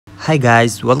Hi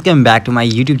guys, welcome back to my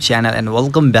YouTube channel and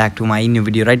welcome back to my new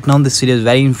video. Right now this video is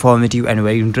very informative and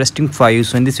very interesting for you.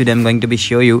 So in this video I'm going to be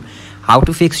show you how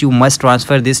to fix you must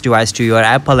transfer this device to your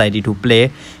Apple ID to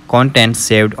play content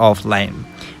saved offline.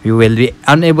 You will be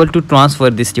unable to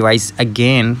transfer this device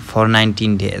again for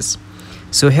 19 days.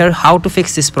 So here how to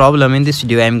fix this problem in this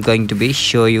video I'm going to be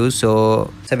show you.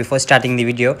 So before starting the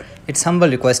video, it's humble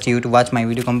request to you to watch my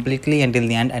video completely until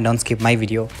the end and don't skip my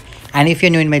video. And if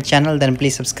you're new in my channel, then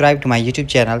please subscribe to my YouTube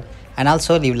channel and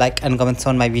also leave like and comments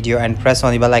on my video and press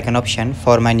on the bell icon option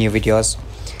for my new videos.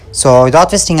 So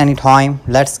without wasting any time,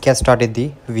 let's get started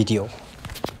the video.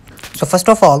 So first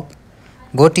of all,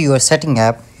 go to your setting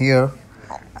app here,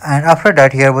 and after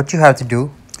that here what you have to do,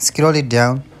 scroll it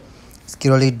down,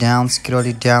 scroll it down, scroll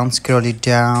it down, scroll it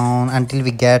down until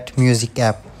we get music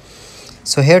app.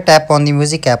 So here tap on the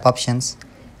music app options,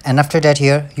 and after that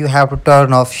here you have to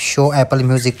turn off show Apple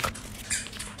Music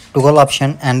toggle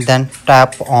option and then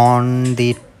tap on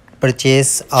the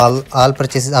purchase all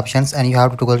purchases options and you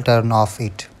have to toggle turn off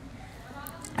it.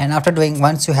 And after doing,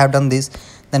 once you have done this,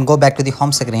 then go back to the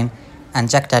home screen and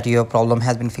check that your problem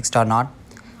has been fixed or not.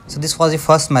 So this was the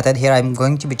first method. Here I'm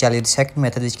going to be telling you the second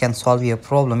method which can solve your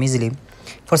problem easily.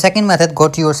 For second method, go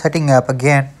to your setting app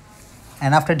again,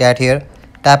 and after that here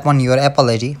tap on your Apple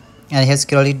ID and here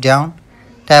scroll it down,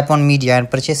 tap on media and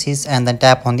purchases and then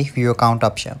tap on the view account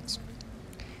options.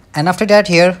 And after that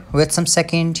here wait some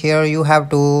second, here you have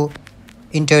to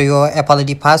enter your Apple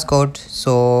ID passcode.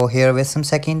 So here wait some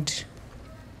second.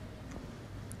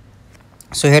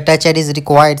 So here touch ID is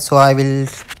required, so I will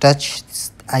touch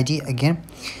this ID again,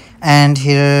 and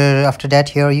here after that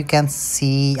here you can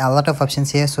see a lot of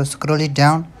options here. So scroll it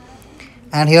down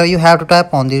and here you have to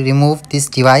tap on the remove this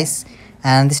device,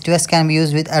 and this device can be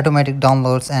used with automatic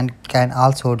downloads and can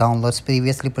also download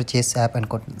previously purchased app and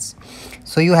contents.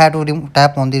 So you have to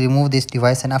tap on the remove this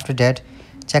device, and after that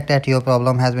check that your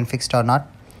problem has been fixed or not.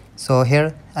 So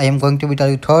here I am going to be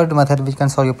telling you third method which can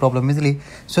solve your problem easily.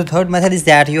 So third method is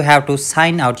that you have to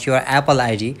sign out your Apple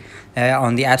ID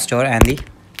on the App Store and the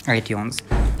iTunes.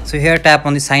 So here tap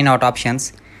on the sign out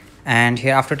options, and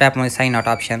here after tap on the sign out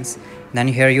options, then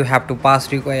here you have to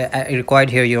pass required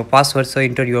here your password. So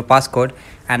enter your passcode,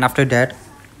 and after that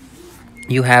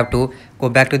you have to go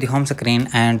back to the home screen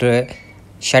and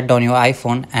shut down your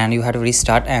iPhone, and you have to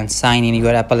restart and sign in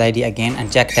your Apple ID again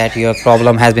and check that your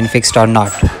problem has been fixed or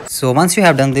not. So once you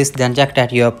have done this, then check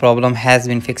that your problem has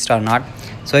been fixed or not.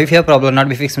 So if your problem not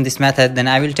be fixed in this method, then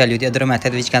I will tell you the other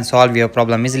method which can solve your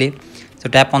problem easily. So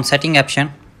tap on setting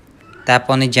option, tap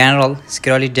on the general,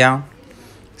 scroll it down,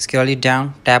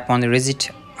 tap on the reset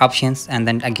options and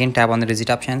then again tap on the reset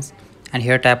options, and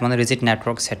here tap on the reset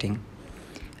network setting,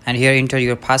 and here enter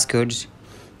your passcodes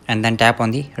and then tap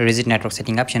on the reset network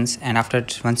setting options. And after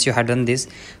once you have done this,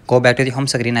 go back to the home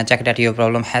screen and check that your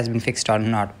problem has been fixed or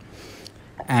not.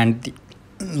 And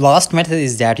the last method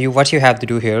is that what you have to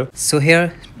do here. So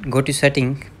here go to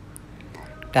setting,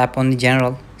 tap on the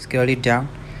general, scroll it down,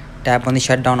 tap on the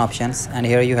shutdown options, and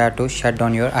here you have to shut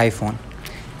down your iPhone.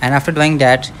 And after doing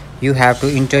that you have to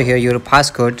enter here your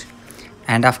passcode,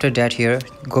 and after that here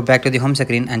go back to the home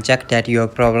screen and check that your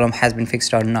problem has been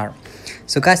fixed or not.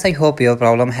 So guys, I hope your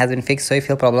problem has been fixed. So if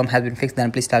your problem has been fixed,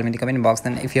 then please tell me in the comment box.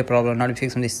 Then if your problem not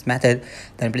fixed on this method,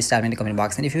 then please tell me in the comment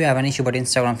box. And if you have an issue about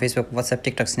Instagram, Facebook, WhatsApp,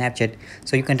 TikTok, Snapchat,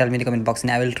 so you can tell me in the comment box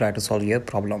and I will try to solve your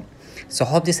problem. So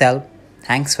hope this helped.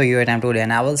 Thanks for your time today,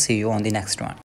 and I will see you on the next one.